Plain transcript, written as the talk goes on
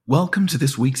Welcome to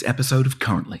this week's episode of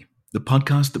Currently, the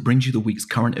podcast that brings you the week's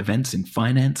current events in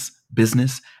finance,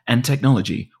 business, and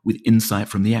technology with insight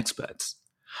from the experts.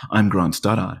 I'm Grant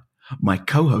Stoddard. My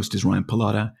co-host is Ryan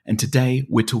Pallotta, and today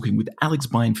we're talking with Alex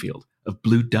Beinfield of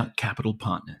Blue Duck Capital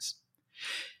Partners.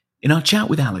 In our chat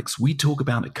with Alex, we talk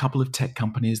about a couple of tech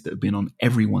companies that have been on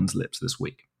everyone's lips this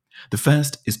week. The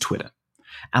first is Twitter.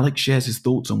 Alex shares his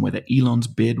thoughts on whether Elon's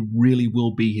bid really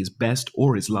will be his best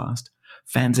or his last,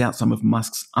 fans out some of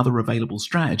Musk's other available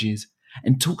strategies,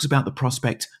 and talks about the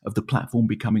prospect of the platform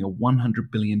becoming a $100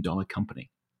 billion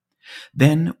company.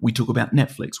 Then we talk about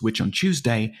Netflix, which on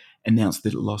Tuesday announced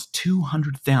that it lost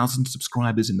 200,000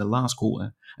 subscribers in the last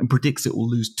quarter and predicts it will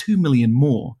lose 2 million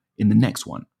more in the next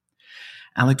one.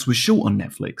 Alex was short on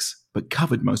Netflix, but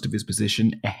covered most of his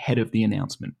position ahead of the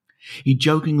announcement. He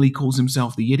jokingly calls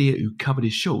himself the idiot who covered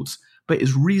his shorts, but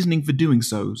his reasoning for doing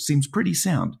so seems pretty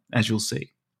sound, as you'll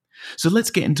see. So let's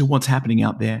get into what's happening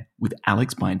out there with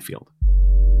Alex Beinfield.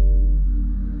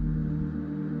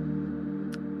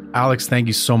 Alex, thank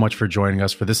you so much for joining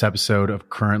us for this episode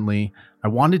of Currently. I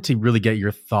wanted to really get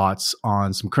your thoughts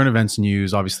on some current events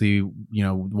news. Obviously,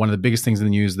 one of the biggest things in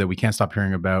the news that we can't stop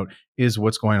hearing about is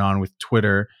what's going on with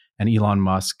Twitter and Elon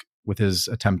Musk with his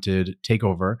attempted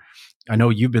takeover. I know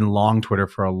you've been long Twitter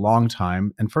for a long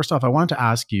time. And first off, I wanted to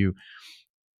ask you,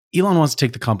 Elon wants to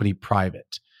take the company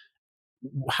private.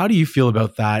 How do you feel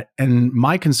about that? And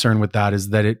my concern with that is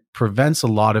that it prevents a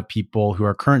lot of people who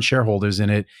are current shareholders in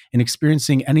it in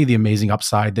experiencing any of the amazing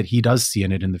upside that he does see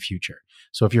in it in the future.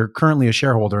 So if you're currently a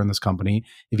shareholder in this company,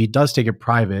 if he does take it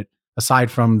private, aside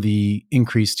from the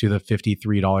increase to the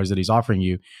 $53 that he's offering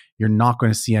you, you're not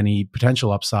going to see any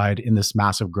potential upside in this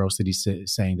massive growth that he's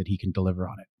saying that he can deliver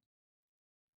on it.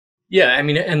 Yeah, I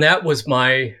mean, and that was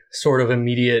my sort of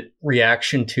immediate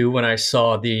reaction to when I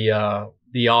saw the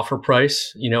offer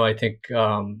price. I think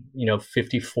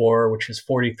 54, which is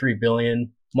 43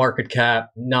 billion market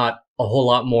cap, not a whole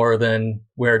lot more than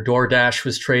where DoorDash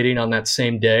was trading on that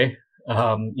same day.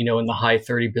 In the high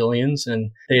 30 billions,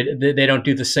 and they don't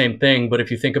do the same thing. But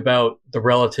if you think about the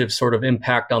relative sort of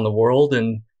impact on the world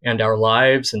and our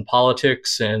lives and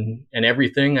politics and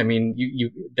everything, I mean,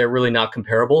 they're really not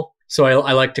comparable. So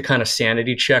I like to kind of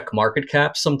sanity check market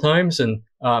caps sometimes, and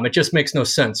it just makes no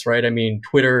sense, right? I mean,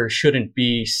 Twitter shouldn't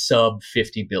be sub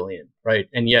 50 billion, right?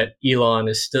 And yet Elon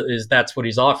is that's what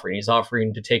he's offering. He's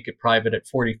offering to take it private at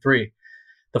 43.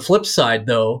 The flip side,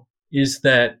 though, is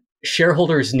that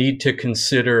shareholders need to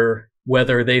consider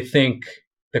whether they think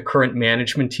the current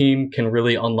management team can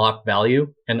really unlock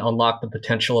value and unlock the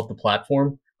potential of the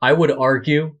platform. I would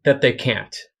argue that they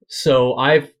can't. So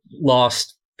I've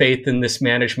lost faith in this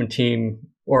management team,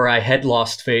 or I had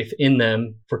lost faith in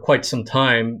them for quite some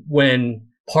time, when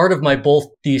part of my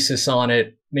bull thesis on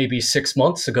it maybe 6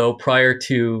 months ago, prior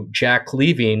to Jack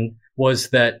leaving, was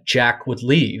that Jack would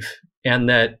leave and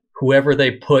that whoever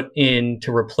they put in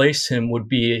to replace him would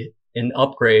be an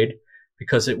upgrade,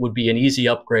 because it would be an easy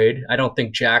upgrade. I don't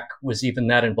think Jack was even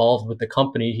that involved with the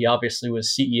company. He obviously was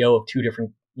CEO of two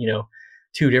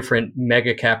different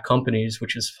mega cap companies,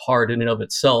 which is hard in and of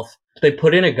itself. They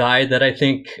put in a guy that I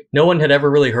think no one had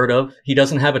ever really heard of. He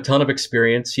doesn't have a ton of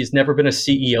experience. He's never been a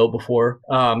CEO before.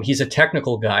 He's a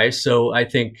technical guy. So I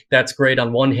think that's great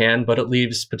on one hand, but it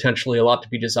leaves potentially a lot to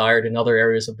be desired in other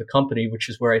areas of the company, which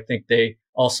is where I think they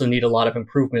also need a lot of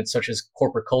improvement, such as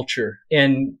corporate culture.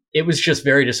 And it was just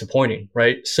very disappointing,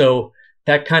 right? So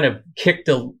that kind of kicked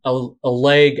a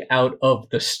leg out of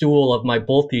the stool of my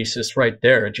bull thesis right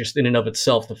there, just in and of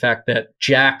itself. The fact that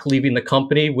Jack leaving the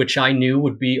company, which I knew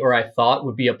would be, or I thought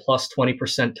would be, a plus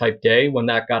 20% type day when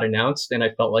that got announced, and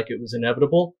I felt like it was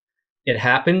inevitable. It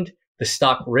happened. The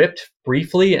stock ripped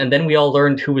briefly, and then we all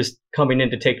learned who was coming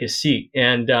in to take his seat.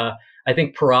 And I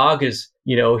think Parag is,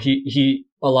 he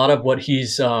a lot of what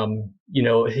he's,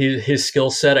 his skill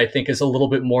set, I think, is a little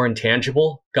bit more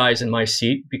intangible, guys in my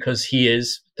seat, because he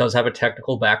does have a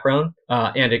technical background.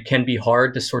 And it can be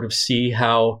hard to sort of see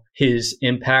how his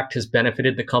impact has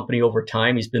benefited the company over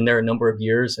time. He's been there a number of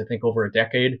years, I think over a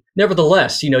decade.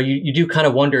 Nevertheless, you do kind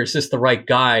of wonder, is this the right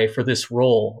guy for this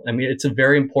role? I mean, it's a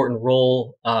very important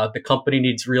role. The company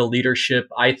needs real leadership.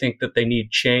 I think that they need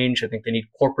change. I think they need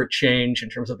corporate change in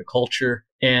terms of the culture.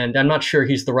 And I'm not sure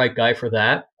he's the right guy for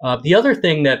that. The other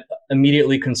thing that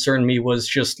immediately concerned me was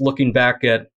just looking back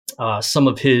at some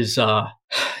of his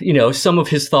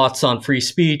thoughts on free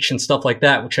speech and stuff like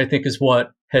that, which I think is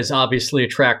what has obviously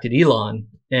attracted Elon.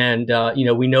 And,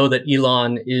 we know that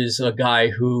Elon is a guy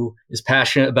who is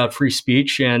passionate about free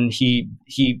speech, and he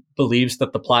believes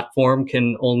that the platform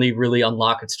can only really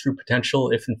unlock its true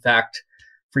potential if, in fact,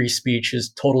 free speech is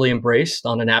totally embraced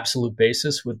on an absolute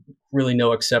basis with really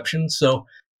no exceptions. So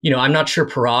I'm not sure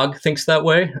Parag thinks that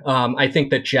way. I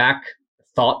think that Jack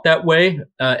thought that way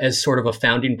as sort of a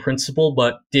founding principle,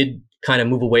 but did kind of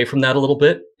move away from that a little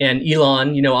bit. And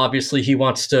Elon, obviously he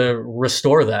wants to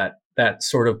restore that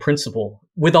sort of principle.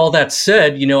 With all that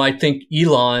said, I think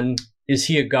Elon, is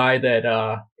he a guy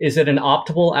that is it an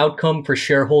optimal outcome for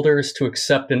shareholders to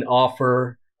accept an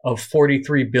offer of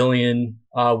 43 billion,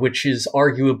 which is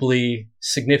arguably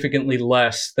significantly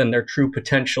less than their true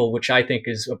potential, which I think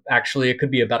is actually, it could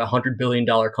be about $100 billion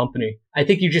company. I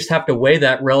think you just have to weigh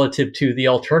that relative to the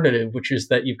alternative, which is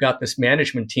that you've got this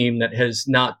management team that has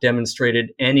not demonstrated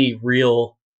any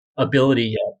real ability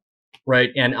yet,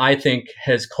 right? And I think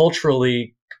has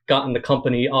culturally gotten the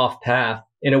company off path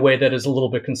in a way that is a little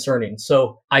bit concerning.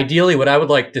 So ideally, what I would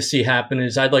like to see happen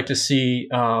is I'd like to see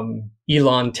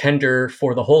Elon tender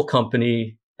for the whole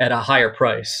company at a higher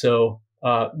price. So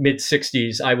mid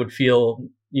 60s, I would feel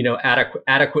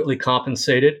adequately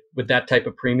compensated with that type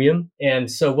of premium.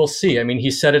 And so we'll see. I mean, he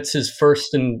said it's his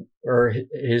first or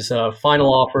his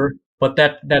final offer, but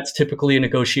that's typically a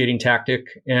negotiating tactic.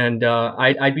 And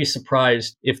I'd be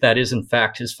surprised if that is in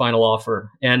fact his final offer.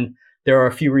 And there are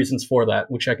a few reasons for that,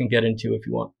 which I can get into if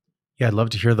you want. Yeah, I'd love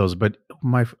to hear those. But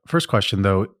my first question,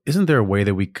 though, isn't there a way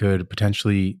that we could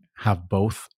potentially have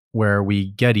both, where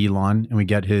we get Elon and we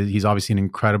get he's obviously an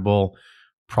incredible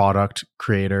product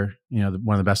creator,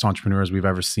 one of the best entrepreneurs we've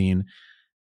ever seen.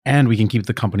 And we can keep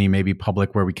the company maybe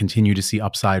public, where we continue to see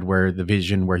upside, where the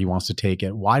vision, where he wants to take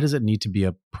it. Why does it need to be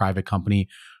a private company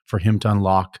for him to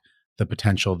unlock the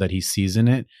potential that he sees in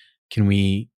it? Can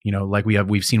we, like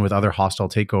we've seen with other hostile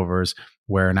takeovers,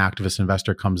 where an activist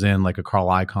investor comes in, like a Carl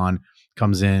Icahn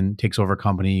comes in, takes over a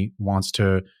company, wants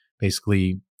to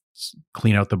basically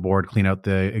clean out the board, clean out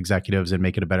the executives, and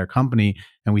make it a better company,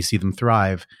 and we see them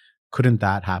thrive. Couldn't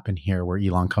that happen here, where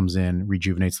Elon comes in,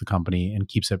 rejuvenates the company, and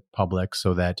keeps it public,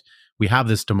 so that we have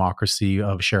this democracy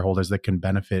of shareholders that can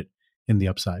benefit in the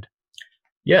upside?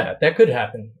 Yeah, that could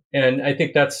happen. And I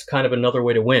think that's kind of another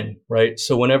way to win, right?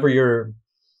 So whenever you're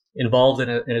involved in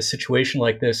a situation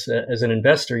like this as an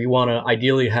investor, you want to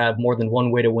ideally have more than one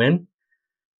way to win.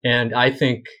 And I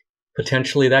think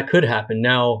potentially that could happen.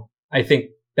 Now, I think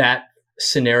that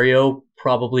scenario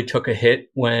probably took a hit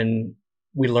when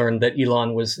we learned that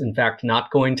Elon was in fact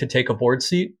not going to take a board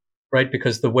seat, right?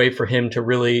 Because the way for him to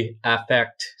really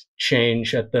affect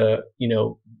change at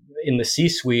in the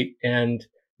C-suite and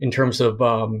in terms of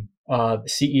the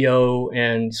CEO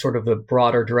and sort of the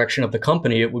broader direction of the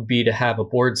company, it would be to have a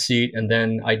board seat, and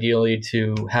then ideally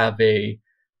to have a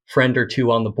friend or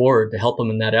two on the board to help them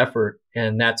in that effort.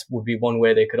 And that would be one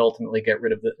way they could ultimately get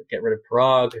rid of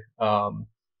Parag.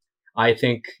 I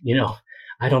think,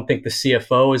 I don't think the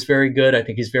CFO is very good. I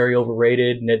think he's very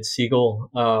overrated. Ned Siegel.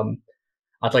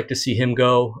 I'd like to see him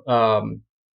go.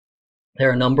 There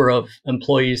are a number of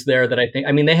employees there that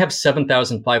they have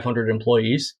 7,500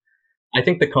 employees. I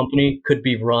think the company could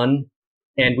be run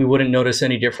and we wouldn't notice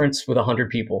any difference with 100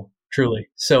 people, truly.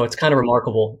 So it's kind of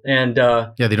remarkable. And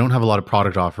they don't have a lot of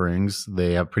product offerings.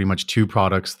 They have pretty much two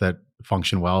products that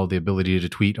function well: the ability to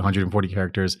tweet 140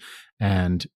 characters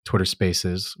and Twitter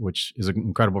Spaces, which is an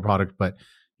incredible product, but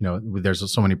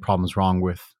there's so many problems wrong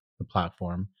with the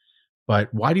platform.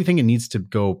 But why do you think it needs to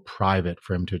go private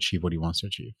for him to achieve what he wants to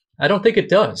achieve? I don't think it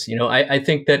does. I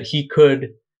think that he could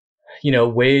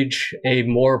wage a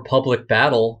more public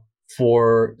battle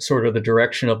for sort of the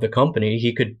direction of the company.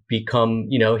 He could become,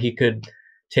 he could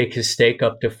take his stake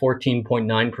up to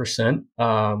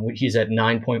 14.9%. He's at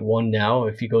 9.1 now.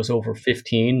 If he goes over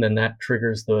 15, then that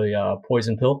triggers the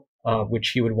poison pill, which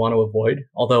he would want to avoid.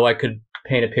 Although I could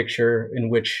paint a picture in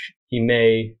which he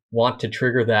may want to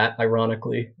trigger that,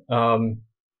 ironically.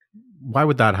 Why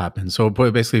would that happen? So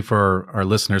basically, for our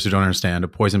listeners who don't understand, a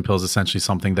poison pill is essentially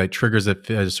something that triggers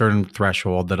a certain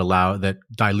threshold that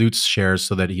dilutes shares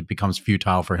so that it becomes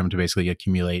futile for him to basically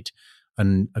accumulate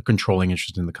a controlling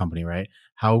interest in the company, right?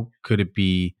 How could it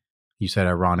be, you said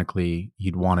ironically,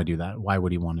 he'd want to do that? Why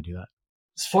would he want to do that?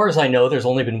 As far as I know, there's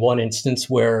only been one instance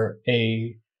where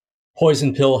a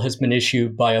poison pill has been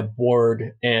issued by a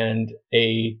board and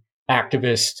a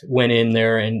activist went in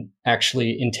there and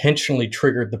actually intentionally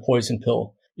triggered the poison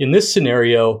pill. In this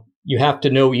scenario, you have to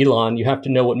know Elon. You have to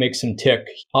know what makes him tick.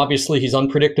 Obviously, he's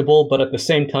unpredictable, but at the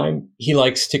same time, he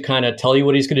likes to kind of tell you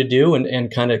what he's going to do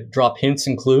and kind of drop hints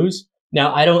and clues.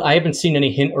 Now, I haven't seen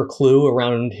any hint or clue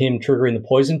around him triggering the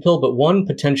poison pill, but one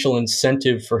potential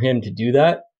incentive for him to do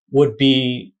that would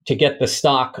be to get the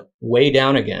stock way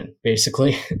down again,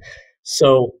 basically.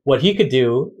 So what he could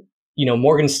do,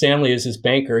 Morgan Stanley is his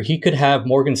banker. He could have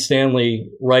Morgan Stanley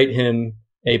write him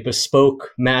a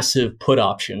bespoke, massive put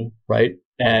option, right?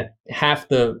 at half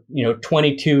the,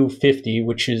 22.50,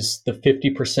 which is the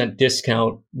 50%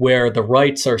 discount where the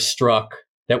rights are struck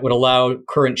that would allow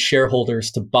current shareholders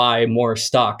to buy more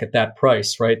stock at that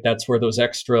price, right? That's where those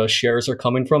extra shares are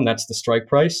coming from. That's the strike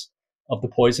price of the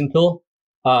poison pill.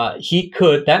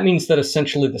 That means that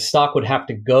essentially the stock would have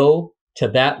to go to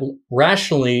that.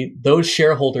 Rationally, those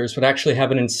shareholders would actually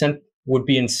have would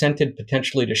be incented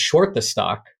potentially to short the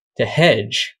stock, to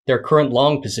hedge their current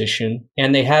long position,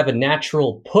 and they have a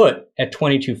natural put at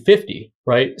 22.50,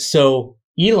 right? So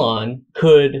Elon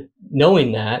could,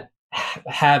 knowing that,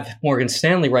 have Morgan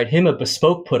Stanley write him a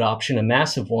bespoke put option, a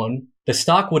massive one. The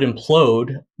stock would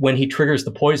implode when he triggers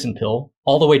the poison pill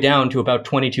all the way down to about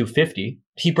 22.50.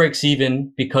 He breaks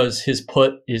even because his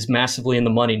put is massively in the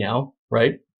money now,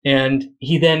 right? And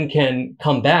he then can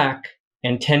come back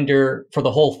and tender for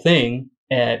the whole thing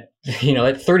at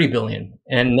 30 billion.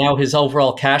 And now his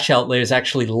overall cash outlay is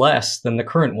actually less than the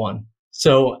current one.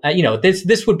 So,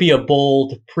 this would be a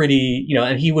bold, pretty,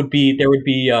 and there would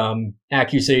be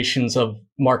accusations of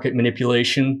market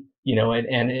manipulation,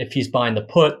 and if he's buying the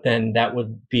put, then that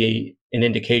would be an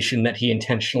indication that he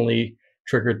intentionally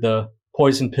triggered the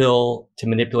poison pill to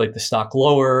manipulate the stock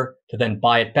lower, to then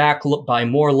buy it back, buy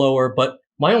more lower. But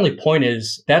my only point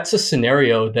is that's a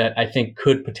scenario that I think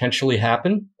could potentially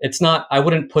happen. It's not, I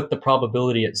wouldn't put the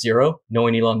probability at zero,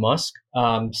 knowing Elon Musk.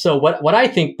 So what I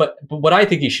think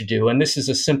you should do, and this is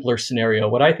a simpler scenario,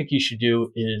 what I think you should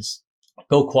do is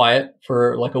go quiet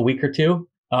for like a week or two,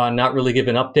 not really give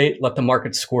an update, let the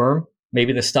market squirm.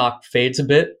 Maybe the stock fades a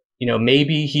bit.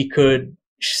 Maybe he could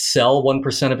sell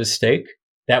 1% of his stake.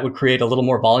 That would create a little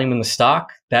more volume in the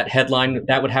stock. That headline,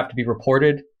 that would have to be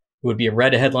reported. It would be a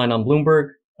red headline on Bloomberg.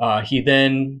 He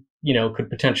then, could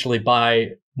potentially buy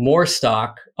more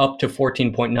stock up to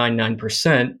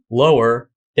 14.99% lower,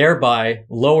 thereby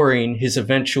lowering his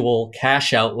eventual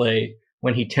cash outlay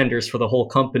when he tenders for the whole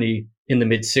company in the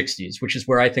mid 60s, which is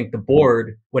where I think the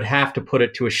board would have to put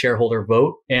it to a shareholder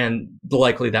vote, and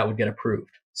likely that would get approved.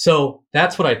 So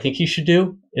that's what I think he should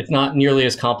do. It's not nearly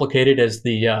as complicated as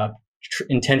the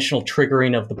intentional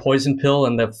triggering of the poison pill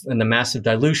and the massive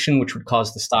dilution, which would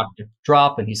cause the stock to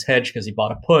drop, and he's hedged because he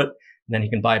bought a put, and then he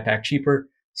can buy it back cheaper.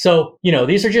 So,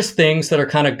 these are just things that are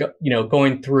kind of,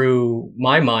 going through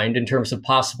my mind in terms of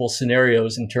possible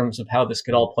scenarios, in terms of how this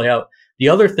could all play out. The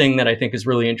other thing that I think is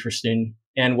really interesting,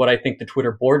 and what I think the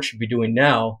Twitter board should be doing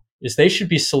now, is they should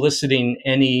be soliciting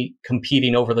any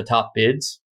competing over the top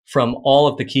bids from all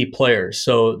of the key players.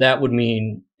 So that would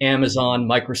mean Amazon,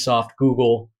 Microsoft,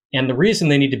 Google. And the reason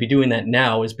they need to be doing that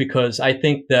now is because I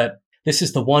think that this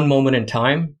is the one moment in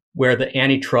time where the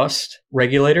antitrust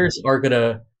regulators are going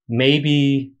to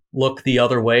maybe look the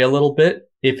other way a little bit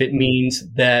if it means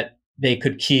that they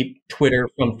could keep Twitter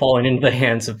from falling into the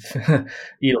hands of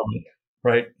Elon,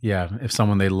 right? Yeah, if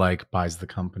someone they like buys the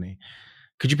company.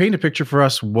 Could you paint a picture for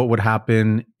us what would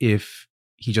happen if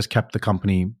he just kept the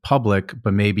company public,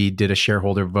 but maybe did a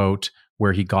shareholder vote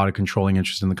where he got a controlling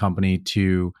interest in the company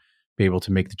to be able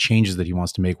to make the changes that he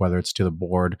wants to make, whether it's to the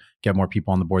board, get more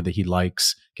people on the board that he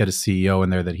likes, get a CEO in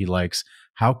there that he likes?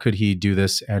 How could he do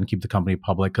this and keep the company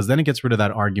public? Because then it gets rid of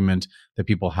that argument that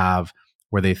people have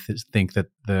where they think that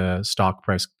the stock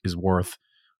price is worth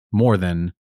more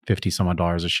than 50 some odd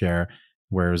dollars a share,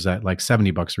 whereas at like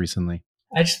 $70 recently.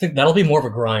 I just think that'll be more of a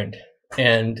grind.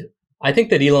 And I think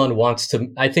that Elon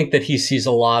I think that he sees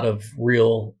a lot of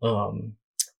real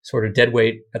sort of dead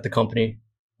weight at the company,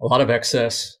 a lot of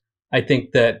excess. I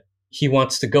think that he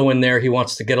wants to go in there. He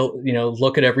wants to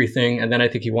look at everything. And then I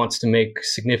think he wants to make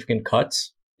significant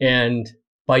cuts. And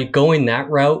by going that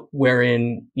route,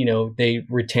 wherein, they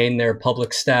retain their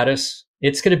public status,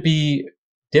 it's going to be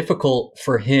difficult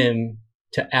for him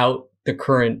to out the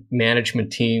current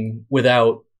management team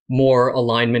without more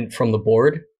alignment from the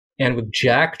board. And with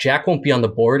Jack won't be on the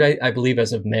board, I believe,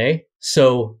 as of May.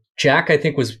 So Jack, I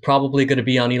think, was probably going to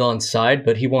be on Elon's side,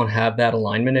 but he won't have that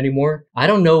alignment anymore. I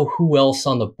don't know who else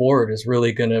on the board is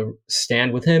really going to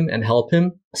stand with him and help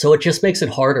him. So it just makes it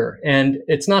harder. And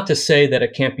it's not to say that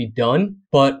it can't be done,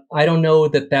 but I don't know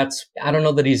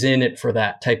that he's in it for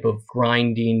that type of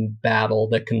grinding battle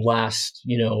that can last,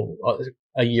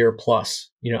 a year plus.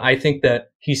 I think that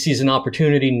he sees an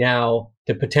opportunity now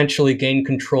to potentially gain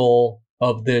control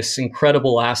of this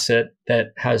incredible asset that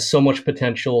has so much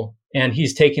potential. And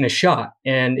he's taking a shot.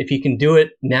 And if he can do it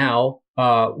now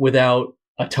without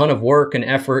a ton of work and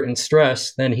effort and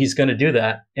stress, then he's going to do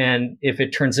that. And if it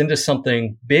turns into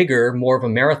something bigger, more of a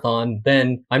marathon,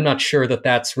 then I'm not sure that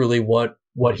that's really what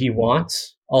he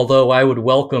wants. Although I would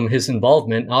welcome his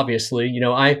involvement, obviously.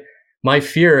 My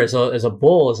fear as a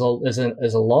bull, as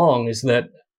a long, is that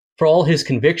for all his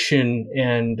conviction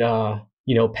and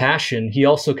passion, he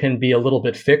also can be a little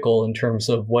bit fickle in terms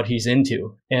of what he's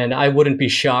into. And I wouldn't be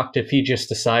shocked if he just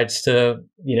decides to,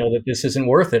 that this isn't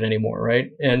worth it anymore, right?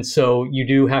 And so you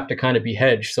do have to kind of be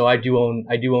hedged. So I do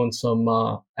own some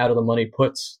out of the money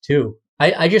puts too.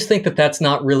 I just think that that's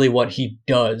not really what he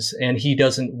does, and he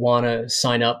doesn't want to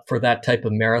sign up for that type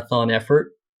of marathon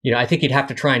effort. I think he'd have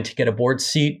to try and to get a board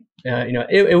seat.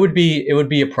 It would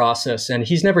be a process, and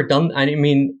he's never done. I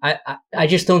mean, I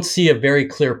just don't see a very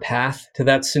clear path to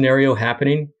that scenario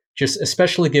happening. Just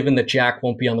especially given that Jack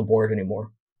won't be on the board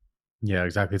anymore. Yeah,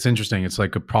 exactly. It's interesting. It's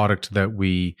like a product that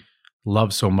we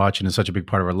love so much, and is such a big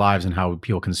part of our lives, and how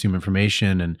people consume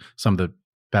information. And some of the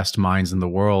best minds in the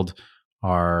world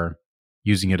are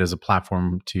using it as a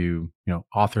platform to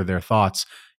author their thoughts.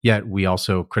 Yet we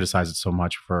also criticize it so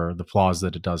much for the flaws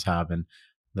that it does have, and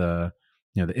the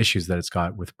the issues that it's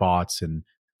got with bots and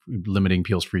limiting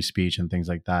people's free speech and things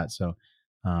like that. So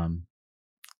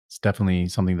it's definitely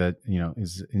something that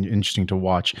is interesting to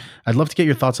watch. I'd love to get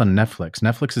your thoughts on Netflix.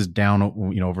 Netflix is down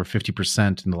over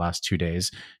 50% in the last 2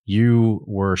 days. You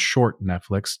were short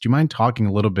Netflix. Do you mind talking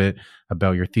a little bit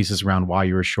about your thesis around why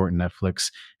you were short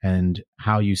Netflix and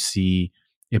how you see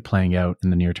it playing out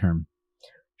in the near term?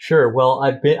 Sure. Well,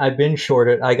 I've been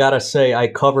shorted. I gotta say, I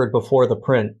covered before the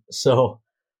print, so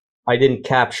I didn't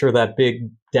capture that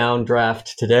big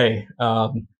downdraft today.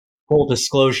 Full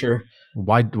disclosure.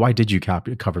 Why did you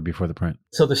cover before the print?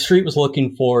 So the street was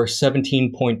looking for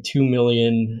 17.2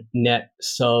 million net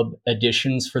sub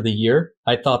additions for the year.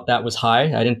 I thought that was high.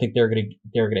 I didn't think they were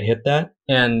gonna hit that.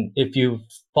 And if you've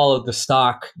followed the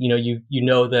stock, you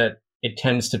know that it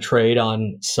tends to trade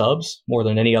on subs more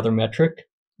than any other metric.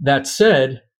 That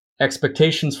said,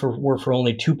 expectations were for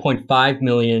only 2.5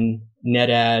 million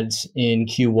net adds in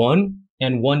Q1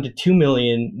 and 1 to 2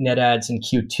 million net adds in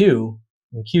Q2.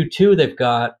 In Q2, they've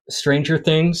got Stranger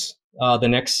Things, the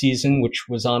next season, which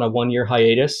was on a 1-year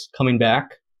hiatus, coming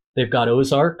back. They've got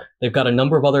Ozark. They've got a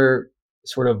number of other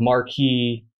sort of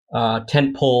marquee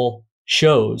tentpole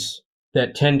shows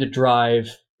that tend to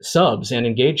drive subs and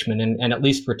engagement and at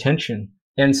least retention.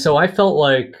 And so I felt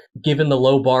like, given the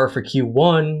low bar for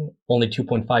Q1, only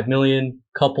 2.5 million,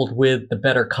 coupled with the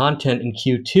better content in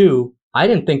Q2, I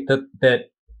didn't think that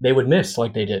they would miss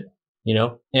like they did,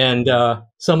 And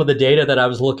some of the data that I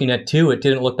was looking at too, it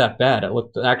didn't look that bad. It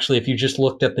looked, actually, if you just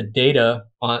looked at the data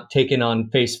taken on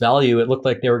face value, it looked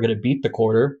like they were going to beat the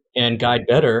quarter and guide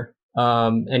better.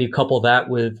 And you couple that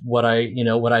with what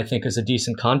I think is a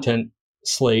decent content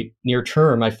slate near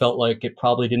term, I felt like it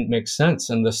probably didn't make sense,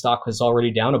 and the stock was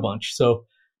already down a bunch. So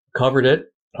covered it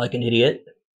like an idiot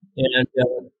and,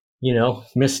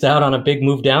 missed out on a big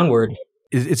move downward.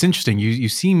 It's interesting. You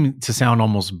seem to sound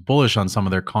almost bullish on some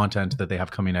of their content that they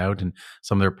have coming out and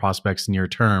some of their prospects near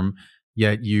term,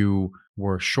 yet you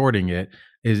were shorting it.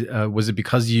 Was it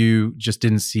because you just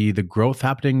didn't see the growth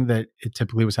happening that it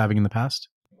typically was having in the past?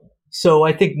 So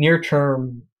I think near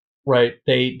term, right,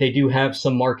 they do have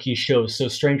some marquee shows. So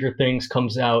Stranger Things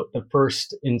comes out, the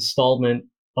first installment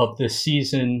of this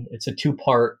season. It's a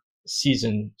 2-part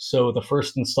season. So the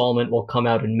first installment will come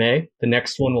out in May. The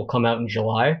next one will come out in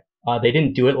July. They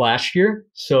didn't do it last year,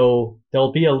 so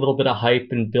there'll be a little bit of hype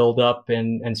and build up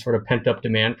and sort of pent up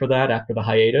demand for that after the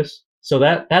hiatus. So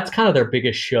that's kind of their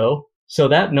biggest show. So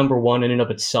that, number one, in and of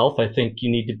itself, I think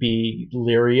you need to be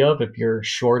leery of if you're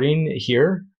shorting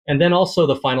here. And then also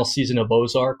the final season of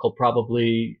Ozark will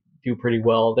probably do pretty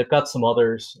well. They've got some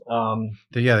others.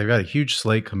 They've got a huge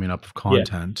slate coming up of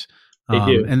content. Yeah. They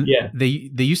do. And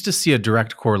they used to see a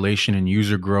direct correlation in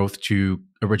user growth to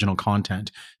original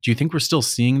content. Do you think we're still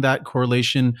seeing that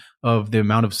correlation of the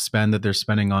amount of spend that they're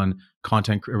spending on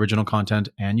content, original content,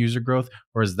 and user growth,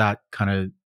 or is that kind of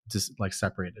just like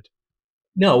separated?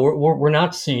 No, we're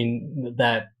not seeing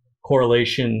that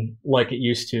correlation like it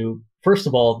used to. First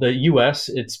of all, the U.S.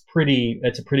 it's a pretty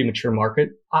mature market.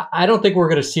 I don't think we're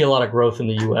going to see a lot of growth in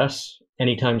the U.S.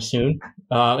 anytime soon.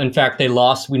 In fact,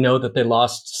 we know that they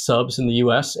lost subs in the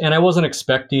US, and I wasn't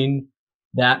expecting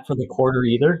that for the quarter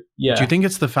either. Yeah. Do you think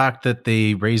it's the fact that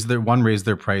they raised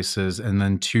their prices, and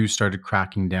then 2 started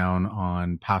cracking down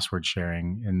on password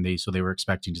sharing, and they were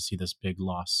expecting to see this big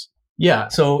loss? Yeah.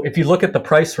 So if you look at the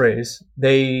price raise,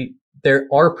 their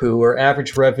ARPU, or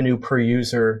average revenue per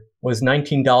user, was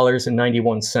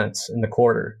 $19.91 in the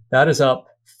quarter. That is up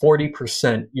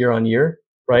 40% year on year.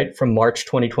 Right, from March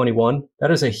 2021, that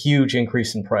is a huge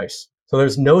increase in price. So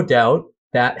there's no doubt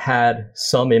that had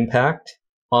some impact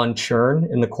on churn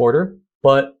in the quarter.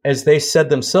 But as they said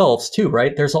themselves too,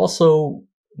 right, there's also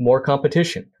more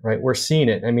competition, right? We're seeing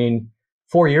it. I mean,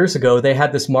 4 years ago, they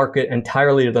had this market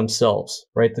entirely to themselves,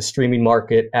 right? The streaming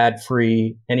market,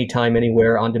 ad-free, anytime,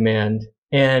 anywhere, on demand.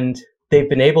 And they've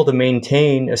been able to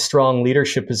maintain a strong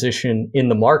leadership position in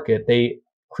the market. They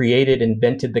created,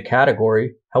 invented the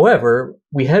category. However,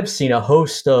 we have seen a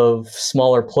host of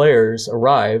smaller players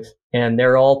arrive, and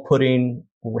they're all putting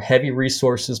heavy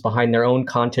resources behind their own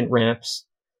content ramps.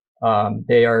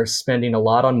 They are spending a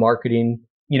lot on marketing.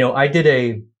 I did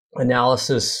a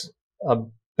analysis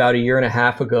about a year and a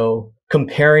half ago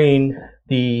comparing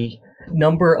the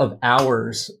number of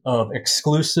hours of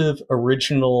exclusive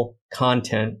original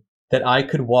content that I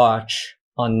could watch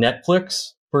on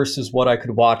Netflix versus what I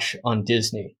could watch on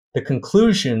Disney. The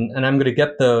conclusion, and I'm going to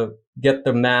get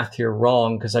the math here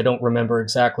wrong because I don't remember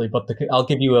exactly, but I'll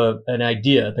give you an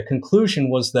idea. The conclusion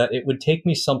was that it would take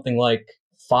me something like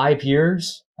 5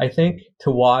 years, I think,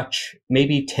 to watch,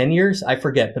 maybe 10 years, I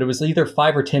forget, but it was either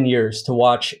 5 or 10 years to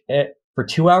watch it for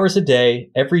 2 hours a day,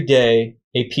 every day,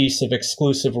 a piece of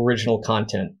exclusive original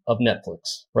content of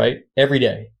Netflix, right? Every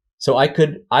day. So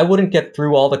I wouldn't get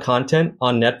through all the content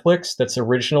on Netflix that's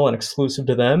original and exclusive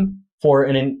to them for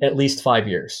at least 5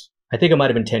 years. I think it might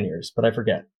have been 10 years, but I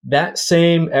forget. That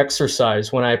same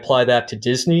exercise, when I apply that to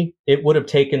Disney, it would have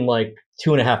taken like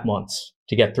 2.5 months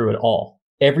to get through it all.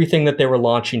 Everything that they were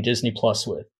launching Disney Plus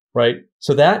with, right?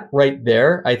 So that right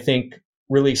there, I think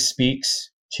really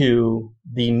speaks to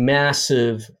the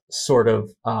massive sort of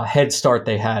head start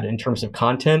they had in terms of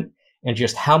content and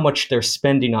just how much they're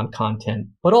spending on content,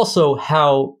 but also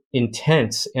how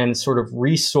intense and sort of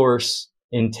resource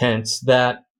intense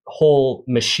that whole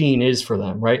machine is for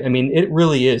them, right? I mean, it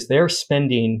really is. They're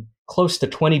spending close to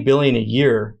 $20 billion a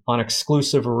year on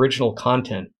exclusive original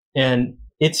content. And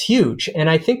it's huge. And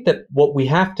I think that what we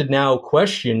have to now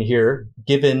question here,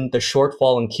 given the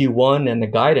shortfall in Q1 and the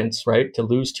guidance, right, to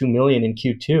lose 2 million in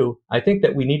Q2, I think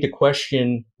that we need to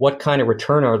question what kind of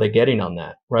return are they getting on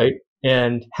that, right?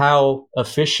 And how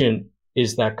efficient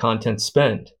is that content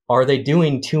spent? Are they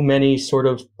doing too many sort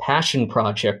of passion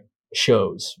project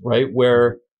shows, right?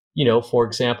 Where, for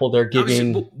example, they're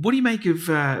giving. What do you make of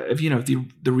the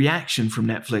reaction from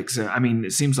Netflix? I mean,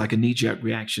 it seems like a knee-jerk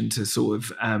reaction to sort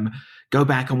of go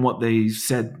back on what they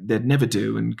said they'd never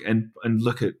do and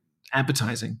look at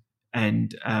advertising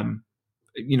and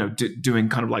doing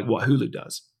kind of like what Hulu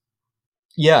does.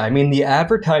 Yeah, I mean, the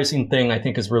advertising thing I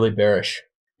think is really bearish,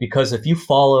 because if you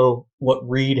follow what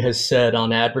Reed has said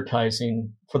on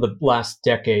advertising for the last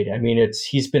decade, I mean,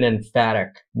 he's been emphatic.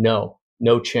 No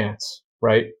chance,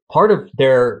 right? Part of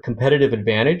their competitive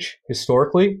advantage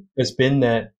historically has been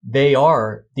that they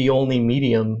are the only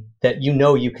medium that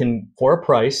you can, for a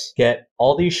price, get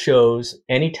all these shows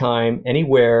anytime,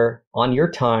 anywhere, on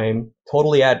your time,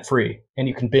 totally ad-free, and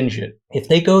you can binge it. If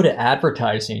they go to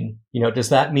advertising, does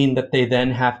that mean that they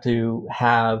then have to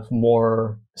have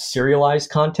more serialized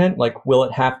content? Like, will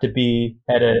it have to be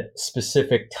at a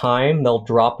specific time? They'll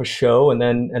drop a show and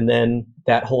then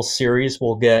that whole series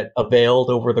will get availed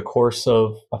over the course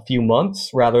of a few months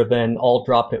rather than all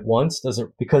drop at once?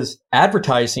 Because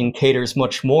advertising caters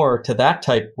much more to that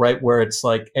type, right? Where it's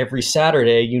like every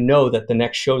Saturday, that the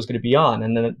next show is going to be on,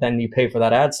 and then you pay for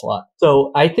that ad slot.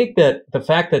 So I think that the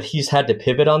fact that he's had to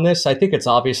pivot on this, I think it's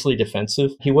obviously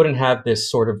defensive. He wouldn't have this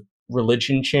sort of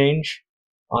religion change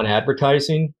on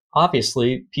advertising.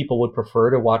 Obviously, people would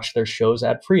prefer to watch their shows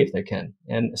ad-free if they can,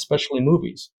 and especially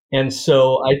movies. And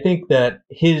so I think that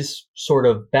his sort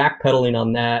of backpedaling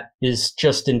on that is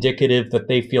just indicative that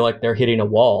they feel like they're hitting a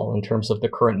wall in terms of the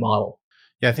current model.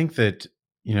 Yeah, I think that,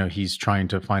 he's trying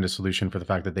to find a solution for the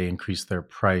fact that they increased their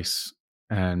price,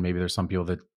 and maybe there's some people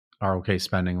that are okay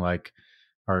spending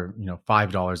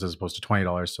 $5 as opposed to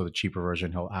 $20. So the cheaper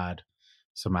version, he'll add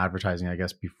some advertising, I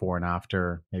guess, before and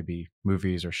after maybe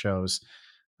movies or shows.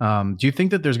 Do you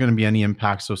think that there's going to be any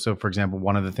impact? So for example,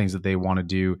 one of the things that they want to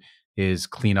do is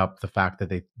clean up the fact that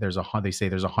they say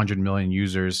there's 100 million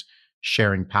users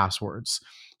sharing passwords.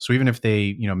 So even if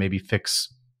they, maybe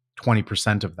fix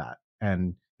 20% of that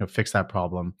and fix that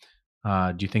problem,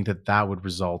 do you think that would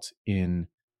result in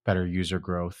better user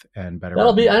growth and better?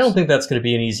 I don't think that's going to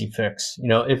be an easy fix.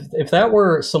 If that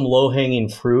were some low hanging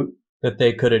fruit that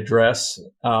they could address,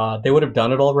 they would have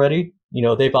done it already.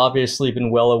 They've obviously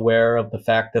been well aware of the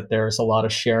fact that there's a lot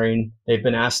of sharing. They've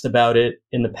been asked about it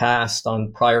in the past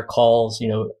on prior calls.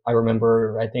 I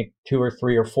remember, I think 2 or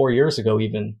 3 or 4 years ago,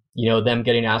 even, them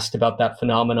getting asked about that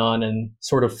phenomenon and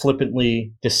sort of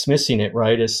flippantly dismissing it,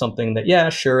 right, as something that, yeah,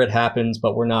 sure, it happens,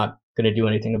 but we're not going to do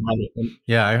anything about it.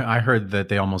 Yeah, I heard that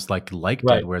they almost liked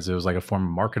right. it, whereas it was like a form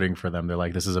of marketing for them. They're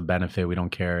like, this is a benefit. We don't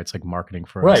care. It's like marketing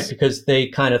for us. Right, because they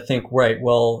kind of think, right,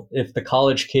 well, if the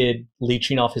college kid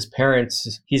leeching off his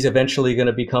parents, he's eventually going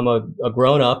to become a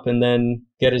grown-up and then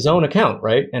get his own account,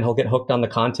 right? And he'll get hooked on the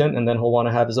content and then he'll want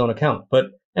to have his own account. But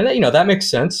And that, that makes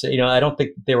sense. I don't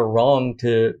think they were wrong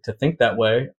to think that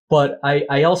way. But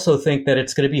I also think that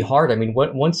it's going to be hard. I mean,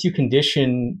 once you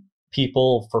condition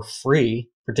people for free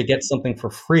or to get something for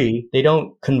free, they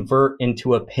don't convert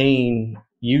into a paying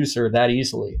user that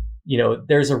easily.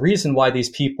 There's a reason why these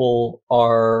people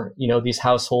are, these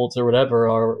households or whatever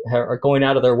are going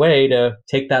out of their way to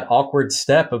take that awkward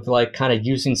step of like kind of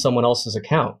using someone else's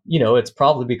account. It's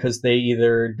probably because they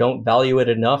either don't value it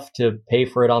enough to pay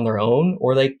for it on their own,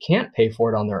 or they can't pay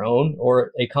for it on their own,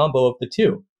 or a combo of the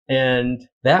two. And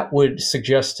that would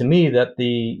suggest to me that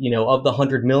of the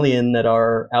 100 million that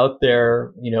are out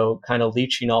there, kind of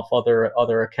leeching off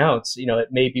other accounts, it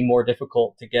may be more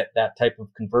difficult to get that type of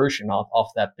conversion off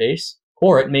that base.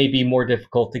 Or it may be more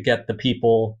difficult to get the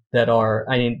people that are,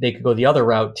 they could go the other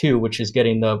route too, which is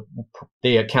getting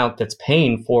the account that's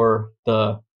paying for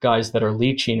the guys that are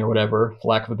leeching or whatever, for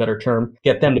lack of a better term,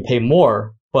 get them to pay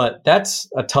more. But that's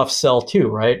a tough sell too,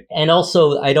 right? And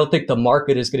also, I don't think the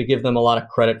market is going to give them a lot of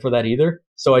credit for that either.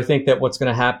 So I think that what's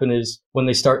going to happen is when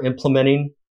they start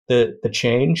implementing the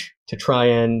change to try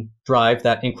and drive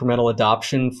that incremental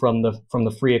adoption from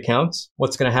the free accounts,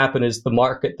 what's going to happen is the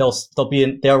market,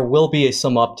 there will be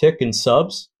some uptick in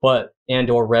subs,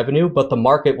 or revenue, but the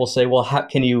market will say, well, how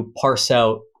can you parse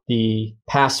out the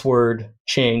password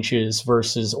changes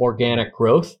versus organic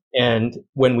growth? And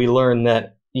when we learn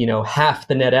that half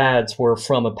the net ads were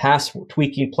from a password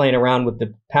tweaking, playing around with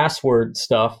the password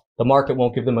stuff, the market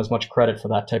won't give them as much credit for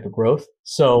that type of growth.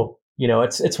 So,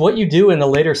 it's what you do in the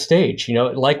later stage,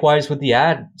 likewise with the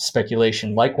ad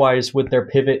speculation, likewise with their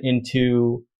pivot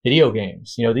into video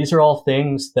games. These are all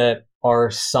things that are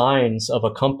signs of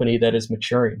a company that is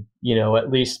maturing,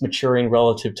 at least maturing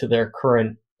relative to their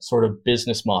current sort of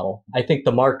business model. I think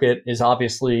the market is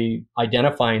obviously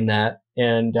identifying that.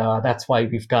 And that's why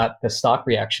we've got the stock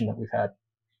reaction that we've had.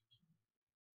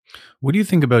 What do you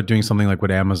think about doing something like what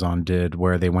Amazon did,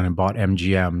 where they went and bought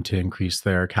MGM to increase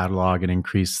their catalog and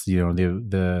increase,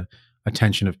 the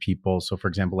attention of people? So, for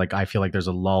example, like I feel like there's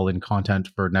a lull in content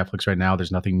for Netflix right now.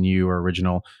 There's nothing new or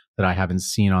original that I haven't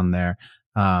seen on there.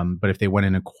 But if they went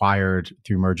and acquired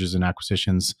through mergers and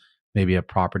acquisitions, maybe a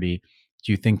property,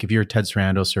 do you think if you're Ted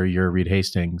Sarandos or you're Reed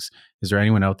Hastings, is there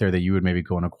anyone out there that you would maybe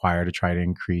go and acquire to try to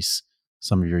increase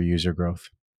some of your user growth?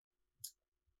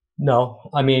 No,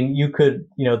 I mean, you could,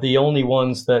 the only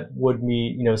ones that would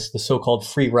be, the so-called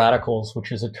free radicals,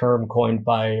 which is a term coined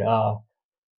by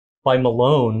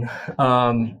Malone.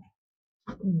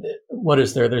 What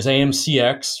is there? There's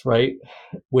AMCX, right?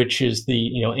 Which is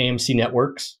the, AMC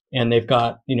networks. And they've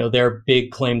got, their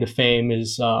big claim to fame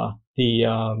is the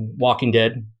Walking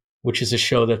Dead, which is a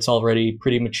show that's already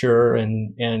pretty mature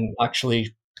and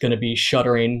actually going to be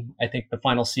shuttering. I think the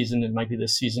final season, it might be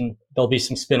this season. There'll be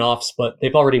some spin-offs, but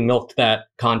they've already milked that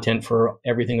content for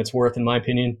everything it's worth, in my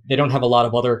opinion. They don't have a lot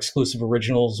of other exclusive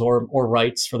originals or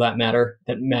rights for that matter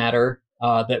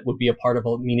that would be a part of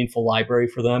a meaningful library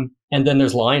for them. And then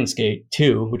there's Lionsgate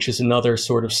too, which is another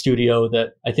sort of studio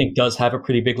that I think does have a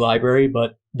pretty big library,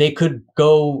 but they could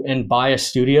go and buy a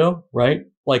studio, right?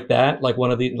 Like that, like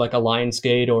one of the, like a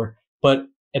Lionsgate but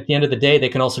at the end of the day, they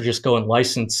can also just go and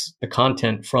license the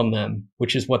content from them,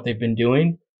 which is what they've been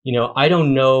doing. I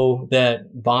don't know that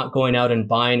going out and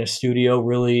buying a studio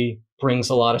really brings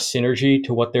a lot of synergy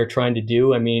to what they're trying to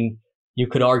do. I mean, you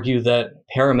could argue that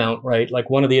Paramount, right? Like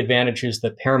one of the advantages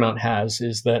that Paramount has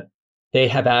is that they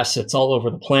have assets all over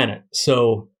the planet.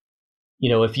 So,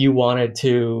 if you wanted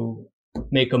to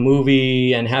make a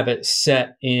movie and have it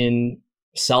set in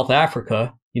South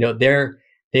Africa,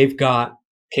 they've got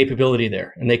capability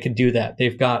there and they could do that.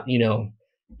 They've got,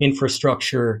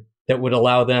 infrastructure that would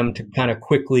allow them to kind of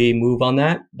quickly move on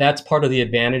that. That's part of the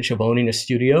advantage of owning a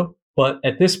studio. But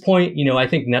at this point, I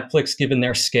think Netflix, given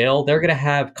their scale, they're going to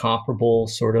have comparable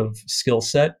sort of skill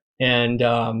set. And,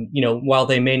 while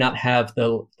they may not have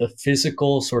the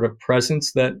physical sort of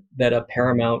presence that a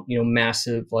Paramount,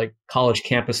 massive like college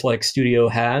campus like studio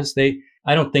has,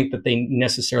 I don't think that they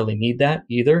necessarily need that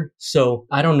either. So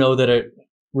I don't know that it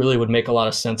really would make a lot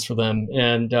of sense for them.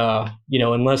 And,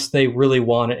 unless they really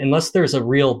want it, unless there's a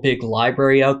real big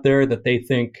library out there that they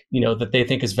think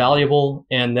is valuable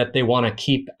and that they want to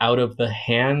keep out of the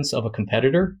hands of a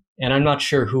competitor. And I'm not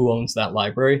sure who owns that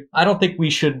library. I don't think we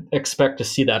should expect to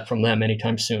see that from them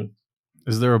anytime soon.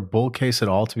 Is there a bull case at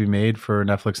all to be made for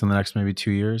Netflix in the next maybe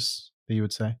 2 years that you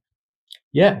would say?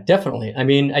 Yeah, definitely. I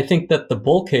mean, I think that the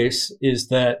bull case is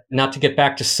that, not to get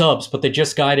back to subs, but they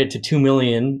just guided to 2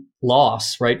 million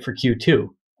loss, right, for Q2.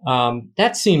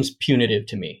 That seems punitive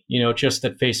to me, just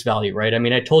at face value, right? I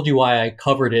mean, I told you why I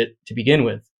covered it to begin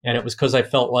with, and it was because I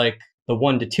felt like the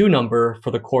 1 to 2 number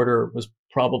for the quarter was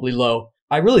probably low.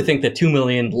 I really think that 2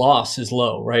 million loss is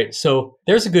low, right? So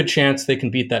there's a good chance they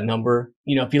can beat that number.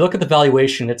 If you look at the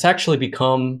valuation, it's actually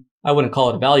become, I wouldn't call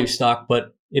it a value stock,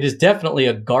 but it is definitely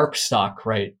a GARP stock,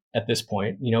 right? At this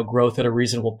point, growth at a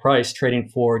reasonable price, trading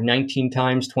for 19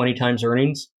 times, 20 times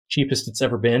earnings, cheapest it's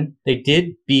ever been. They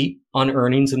did beat on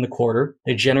earnings in the quarter.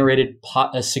 They generated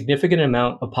a significant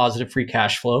amount of positive free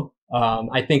cash flow.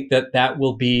 I think that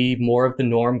will be more of the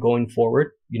norm going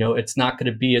forward. It's not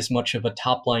going to be as much of a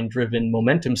top line driven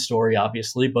momentum story,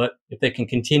 obviously, but if they can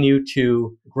continue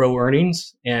to grow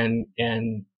earnings and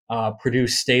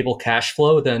produce stable cash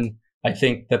flow, then I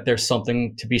think that there's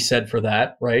something to be said for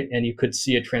that, right? And you could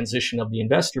see a transition of the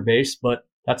investor base, but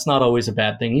that's not always a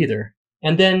bad thing either.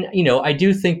 And then, I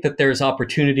do think that there's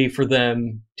opportunity for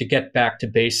them to get back to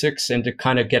basics and to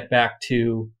kind of get back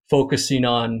to focusing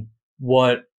on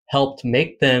what helped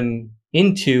make them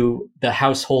into the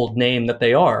household name that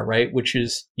they are, right? Which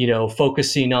is,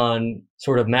 focusing on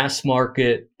sort of mass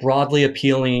market, broadly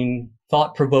appealing,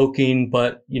 thought-provoking,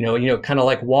 but, kind of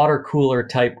like water cooler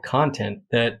type content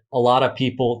that a lot of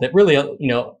people that really,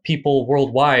 people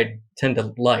worldwide tend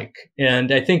to like.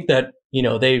 And I think that,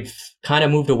 they've kind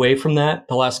of moved away from that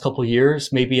the last couple of years,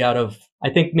 I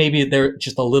think maybe they're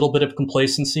just a little bit of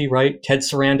complacency, right? Ted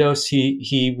Sarandos,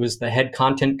 he was the head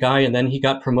content guy, and then he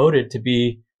got promoted to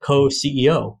be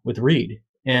co-CEO with Reed.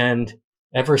 And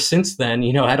ever since then,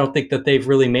 I don't think that they've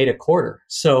really made a quarter.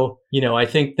 So, I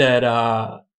think that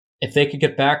if they could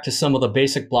get back to some of the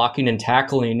basic blocking and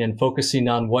tackling and focusing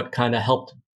on what kind of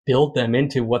helped build them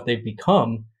into what they've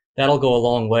become, that'll go a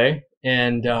long way.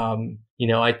 And,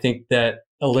 I think that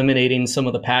eliminating some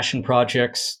of the passion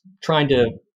projects, trying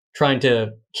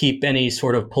to keep any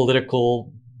sort of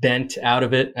political bent out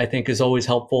of it, I think is always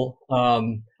helpful.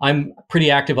 I'm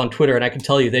pretty active on Twitter, and I can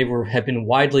tell you they have been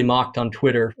widely mocked on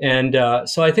Twitter. And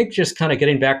so I think just kind of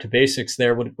getting back to basics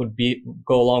there would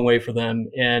go a long way for them.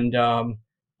 And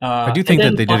I do think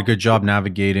that they did a good job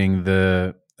navigating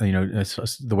the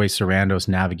way Sarandos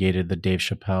navigated the Dave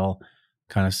Chappelle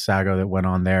kind of saga that went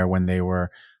on there when they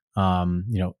were,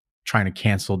 trying to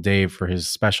cancel Dave for his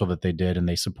special that they did, and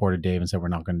they supported Dave and said, we're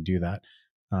not going to do that.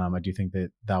 I do think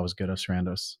that was good of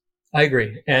Sarandos. I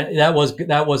agree. And that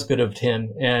was good of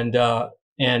him. And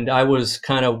I was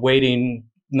kind of waiting,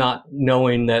 not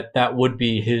knowing that would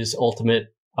be his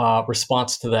ultimate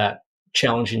response to that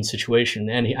challenging situation.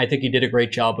 And I think he did a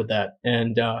great job with that.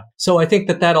 And so I think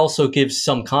that also gives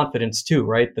some confidence too,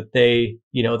 right? That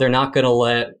they're not going to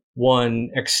let one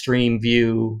extreme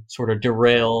view sort of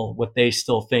derail what they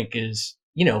still think is,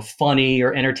 funny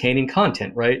or entertaining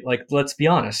content, right? Like, let's be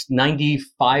honest, 95%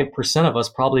 of us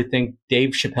probably think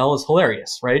Dave Chappelle is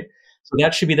hilarious, right? So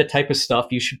that should be the type of stuff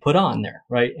you should put on there,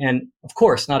 right? And of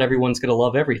course, not everyone's going to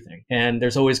love everything. And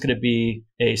there's always going to be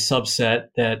a subset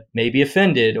that may be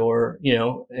offended or,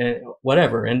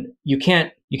 whatever. And you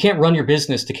can't run your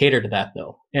business to cater to that,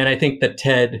 though. And I think that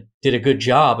Ted did a good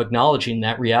job acknowledging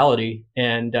that reality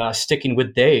and sticking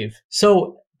with Dave.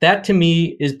 So that to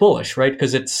me is bullish, right?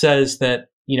 Because it says that,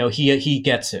 he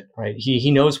gets it, right?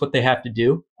 He knows what they have to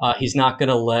do. He's not going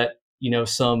to let,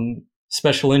 some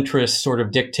special interests sort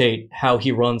of dictate how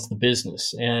he runs the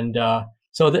business. And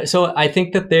so I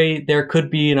think that there could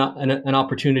be an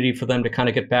opportunity for them to kind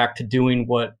of get back to doing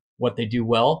what they do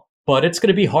well. But it's going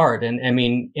to be hard. And I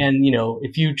mean,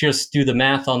 if you just do the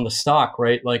math on the stock,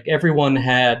 right? Like everyone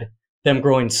had them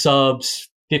growing subs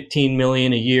 15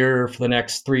 million a year for the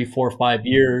next 3, 4, 5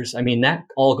 years. I mean, that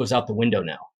all goes out the window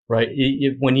now, right?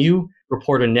 When you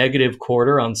report a negative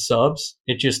quarter on subs,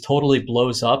 it just totally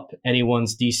blows up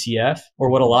anyone's DCF. Or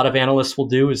what a lot of analysts will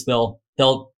do is they'll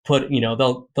put,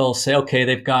 they'll say, okay,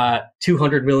 they've got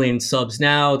 200 million subs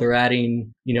now. They're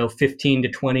adding, 15 to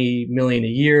 20 million a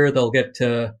year. They'll get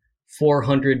to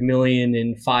 400 million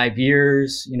in 5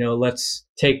 years. Let's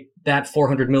take that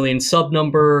 400 million sub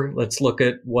number. Let's look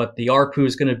at what the ARPU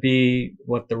is going to be,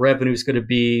 what the revenue is going to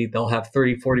be. They'll have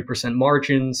 30-40%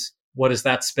 margins. What does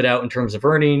that spit out in terms of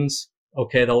earnings?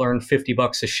 Okay, they'll earn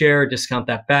 $50 a share, discount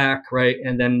that back, right?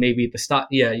 And then maybe the stock,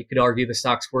 you could argue the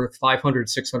stock's worth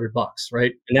 $500-$600,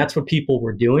 right? And that's what people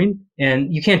were doing.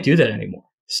 And you can't do that anymore.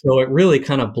 So it really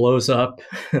kind of blows up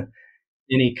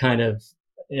any kind of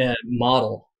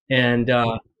model. And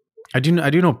I do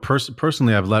know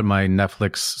personally, I've let my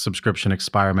Netflix subscription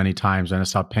expire many times and I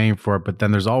stopped paying for it. But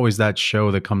then there's always that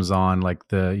show that comes on, like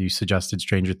you suggested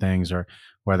Stranger Things, or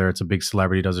whether it's a big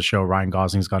celebrity does a show. Ryan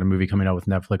Gosling's got a movie coming out with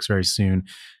Netflix very soon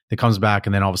that comes back,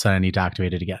 and then all of a sudden I need to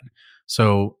activate it again.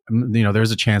 So,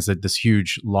 there's a chance that this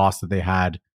huge loss that they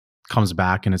had comes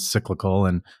back, and it's cyclical.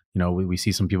 And, we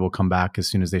see some people come back as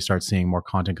soon as they start seeing more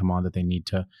content come on that they need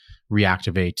to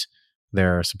reactivate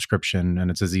their subscription,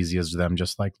 and it's as easy as them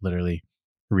just like literally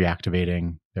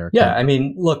reactivating their account. Yeah, I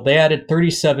mean, look, they added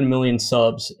 37 million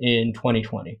subs in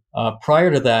 2020.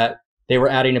 Prior to that, they were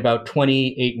adding about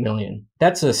 28 million.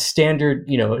 That's a standard,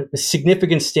 a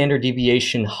significant standard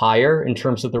deviation higher in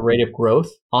terms of the rate of growth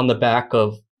on the back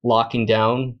of locking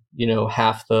down,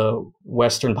 half the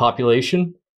Western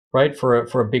population, right, for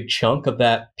a big chunk of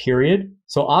that period.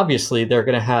 So obviously they're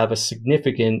going to have a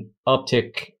significant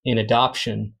uptick in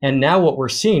adoption. And now what we're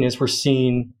seeing is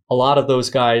a lot of those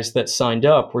guys that signed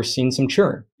up, we're seeing some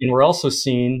churn. And we're also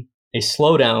seeing a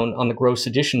slowdown on the gross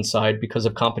addition side because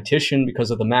of competition,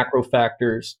 because of the macro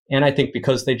factors. And I think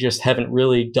because they just haven't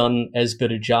really done as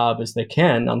good a job as they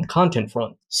can on the content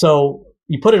front. So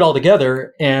you put it all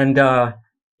together and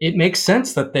it makes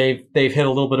sense that they've hit a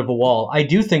little bit of a wall. I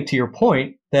do think, to your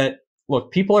point, that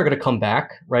look, people are going to come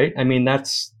back, right? I mean,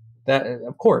 that's that,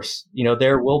 of course,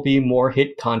 there will be more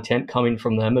hit content coming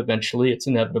from them eventually. It's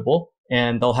inevitable.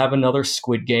 And they'll have another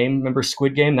Squid Game. Remember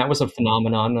Squid Game? That was a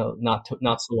phenomenon not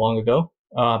so long ago.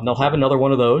 They'll have another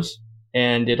one of those,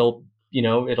 and it'll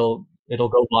go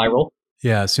viral.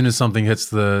 Yeah, as soon as something hits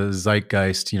the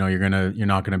zeitgeist, you're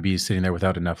not gonna be sitting there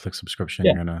without a Netflix subscription.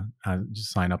 Yeah. You're gonna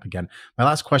just sign up again. My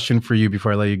last question for you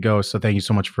before I let you go. So thank you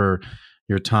so much for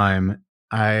your time.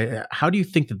 How do you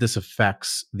think that this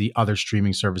affects the other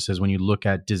streaming services when you look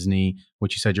at Disney,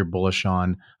 which you said you're bearish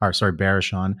on,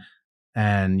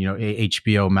 and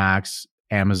HBO Max,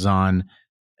 Amazon?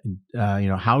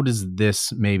 How does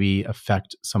this maybe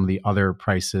affect some of the other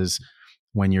prices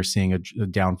when you're seeing a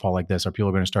downfall like this? Are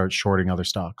people going to start shorting other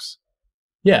stocks?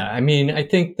 Yeah, I mean, I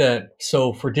think that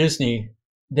for Disney,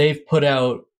 they've put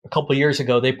out a couple of years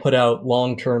ago, they put out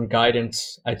long-term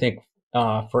guidance, I think,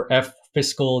 for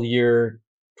fiscal year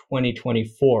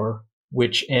 2024,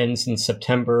 which ends in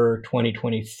September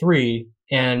 2023.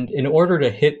 And in order to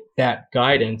hit that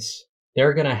guidance,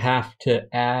 they're going to have to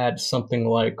add something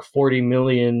like 40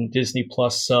 million Disney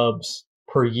Plus subs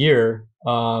per year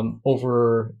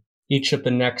over each of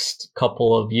the next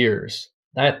couple of years.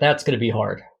 That's going to be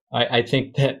hard. I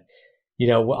think that,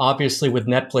 obviously with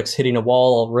Netflix hitting a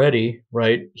wall already,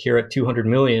 right, here at 200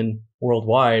 million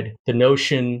worldwide, the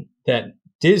notion that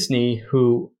Disney,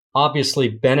 who obviously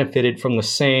benefited from the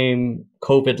same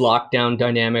COVID lockdown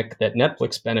dynamic that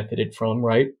Netflix benefited from,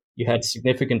 right? You had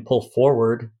significant pull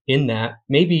forward in that,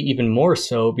 maybe even more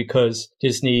so because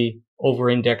Disney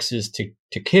over-indexes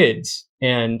to kids.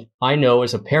 And I know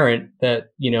as a parent that,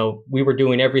 we were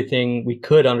doing everything we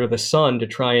could under the sun to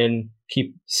try and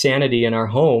keep sanity in our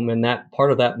home. And that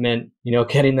part of that meant,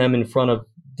 getting them in front of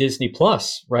Disney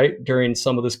Plus, right, during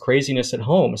some of this craziness at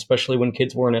home, especially when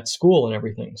kids weren't at school and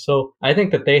everything. So I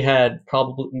think that they had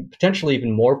probably potentially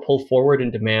even more pull forward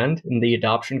in demand in the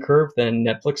adoption curve than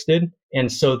Netflix did.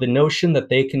 And so the notion that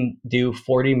they can do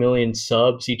 40 million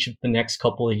subs each of the next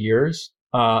couple of years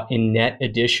in net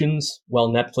additions, while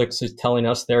Netflix is telling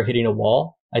us they're hitting a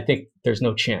wall, I think there's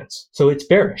no chance. So it's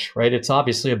bearish, right? It's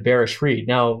obviously a bearish read.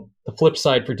 Now, the flip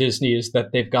side for Disney is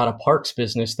that they've got a parks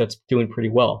business that's doing pretty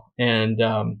well. And,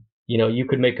 you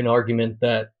could make an argument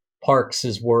that parks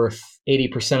is worth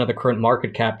 80% of the current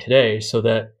market cap today, so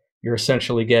that you're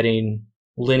essentially getting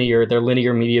their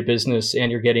linear media business,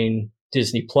 and you're getting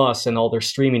Disney Plus and all their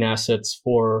streaming assets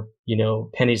for,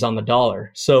 pennies on the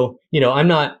dollar. So,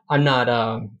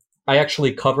 I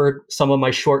actually covered some of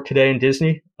my short today in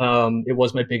Disney. It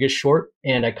was my biggest short,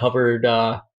 and I covered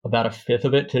about a fifth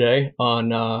of it today on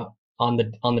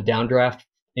the downdraft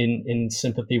in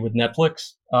sympathy with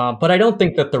Netflix. But I don't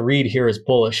think that the read here is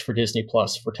bullish for Disney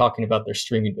Plus for talking about their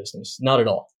streaming business. Not at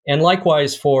all. And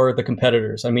likewise for the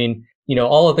competitors. I mean,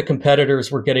 all of the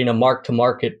competitors were getting a mark to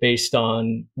market based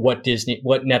on what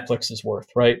Netflix is worth,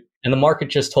 right? And the market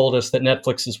just told us that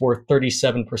Netflix is worth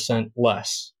 37%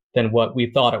 less than what we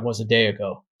thought it was a day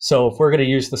ago. So if we're going to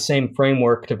use the same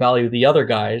framework to value the other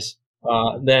guys,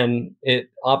 then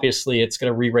it's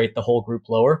going to re-rate the whole group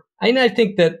lower. And I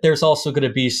think that there's also going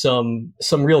to be some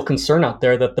real concern out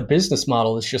there that the business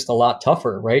model is just a lot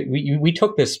tougher, right? We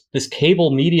took this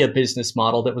cable media business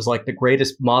model that was like the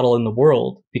greatest model in the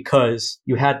world because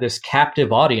you had this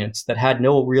captive audience that had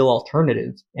no real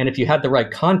alternative. And if you had the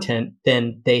right content,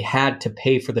 then they had to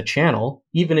pay for the channel.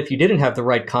 Even if you didn't have the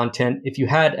right content, if you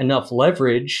had enough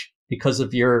leverage because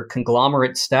of your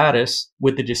conglomerate status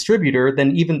with the distributor,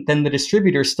 then the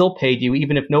distributor still paid you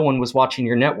even if no one was watching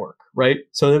your network, right?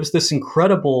 So there was this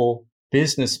incredible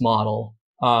business model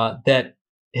that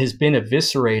has been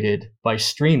eviscerated by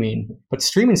streaming. But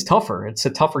streaming's tougher. It's a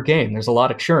tougher game. There's a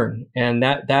lot of churn. And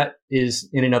that is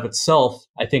in and of itself,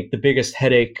 I think, the biggest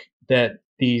headache that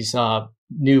these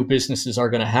new businesses are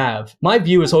going to have. My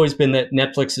view has always been that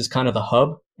Netflix is kind of the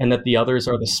hub, and that the others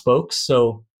are the spokes.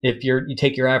 So if you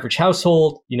take your average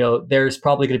household, there's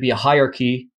probably going to be a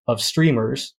hierarchy of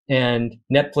streamers, and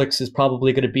Netflix is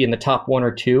probably going to be in the top one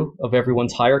or two of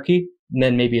everyone's hierarchy. And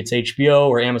then maybe it's HBO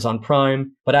or Amazon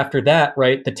Prime. But after that,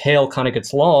 right, the tail kind of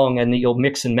gets long, and you'll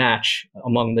mix and match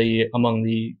among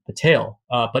the tail.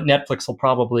 But Netflix will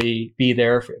probably be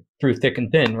there through thick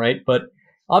and thin, right? But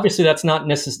obviously, that's not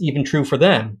necessarily even true for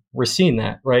them. We're seeing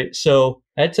that, right? So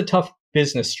it's a tough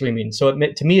business, streaming. So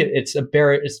to me, it's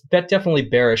definitely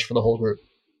bearish for the whole group.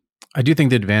 I do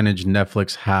think the advantage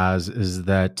Netflix has is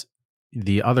that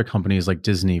the other companies like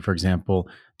Disney, for example,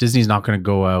 Disney's not going to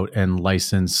go out and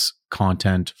license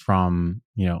content from,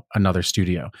 another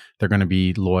studio. They're going to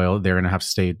be loyal. They're going to have to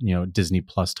stay, Disney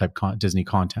Plus type Disney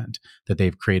content that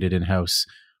they've created in-house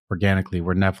organically,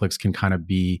 where Netflix can kind of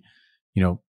be,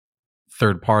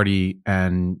 third party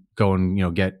and go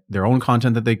and, get their own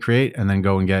content that they create, and then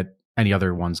go and get any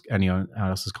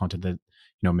else's content that,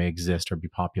 may exist or be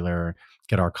popular, or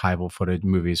get archival footage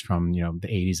movies from, the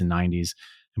 80s and 90s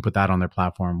and put that on their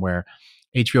platform. Where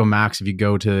HBO Max, if you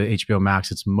go to HBO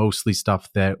Max, it's mostly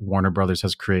stuff that Warner Brothers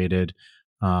has created,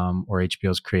 or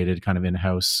HBO's created kind of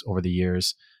in-house over the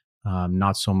years.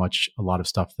 Not so much a lot of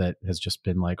stuff that has just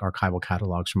been like archival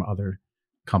catalogs from other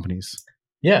companies.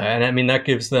 Yeah, and I mean, that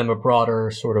gives them a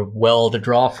broader sort of well to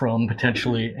draw from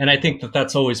potentially. And I think that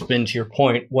that's always been, to your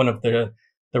point, one of the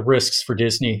risks for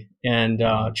Disney, and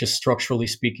just structurally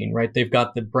speaking, right? They've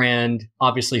got the brand.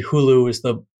 Obviously, Hulu is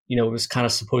was kind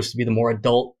of supposed to be the more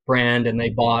adult brand, and they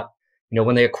bought,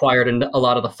 when they acquired a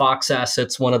lot of the Fox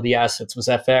assets, one of the assets was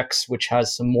FX, which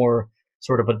has some more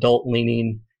sort of adult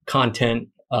leaning content,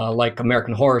 like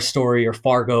American Horror Story or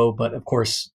Fargo. But of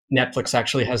course, Netflix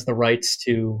actually has the rights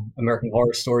to American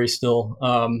Horror Story still.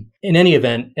 In any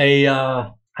event,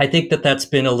 I think that that's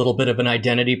been a little bit of an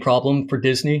identity problem for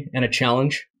Disney, and a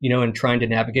challenge, in trying to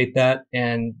navigate that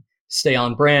and stay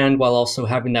on brand while also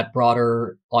having that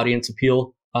broader audience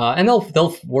appeal. And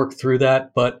they'll work through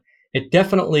that, but it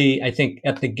definitely, I think,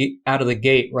 out of the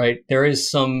gate, right, there is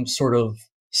some sort of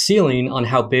ceiling on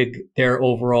how big their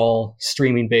overall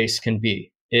streaming base can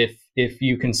be. If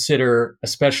you consider,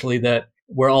 especially that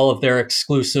where all of their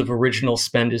exclusive original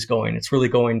spend is going, it's really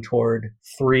going toward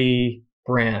 3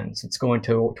 brands. It's going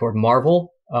toward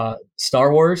Marvel,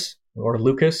 Star Wars or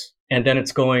Lucas, and then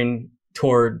it's going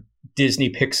toward Disney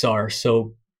Pixar.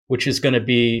 So, which is going to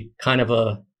be kind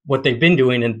of what they've been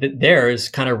doing, and there is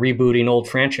kind of rebooting old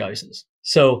franchises.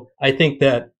 So I think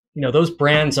that, those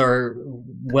brands are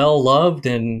well loved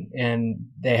and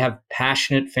they have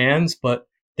passionate fans, but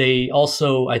they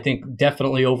also, I think,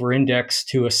 definitely over-index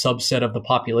to a subset of the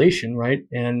population, right?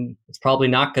 And it's probably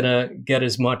not going to get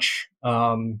as much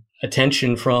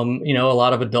attention from, a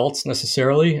lot of adults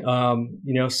necessarily.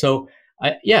 So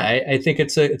I think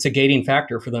it's a gating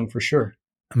factor for them for sure.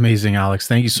 Amazing, Alex.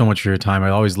 Thank you so much for your time. I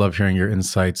always love hearing your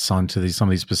insights onto some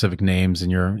of these specific names,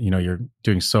 and you're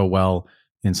doing so well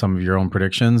in some of your own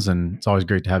predictions, and it's always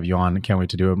great to have you on. I can't wait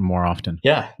to do it more often.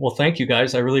 Yeah. Well, thank you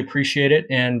guys. I really appreciate it,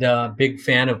 and big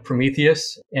fan of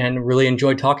Prometheus, and really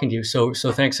enjoyed talking to you. So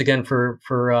thanks again for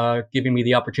giving me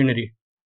the opportunity.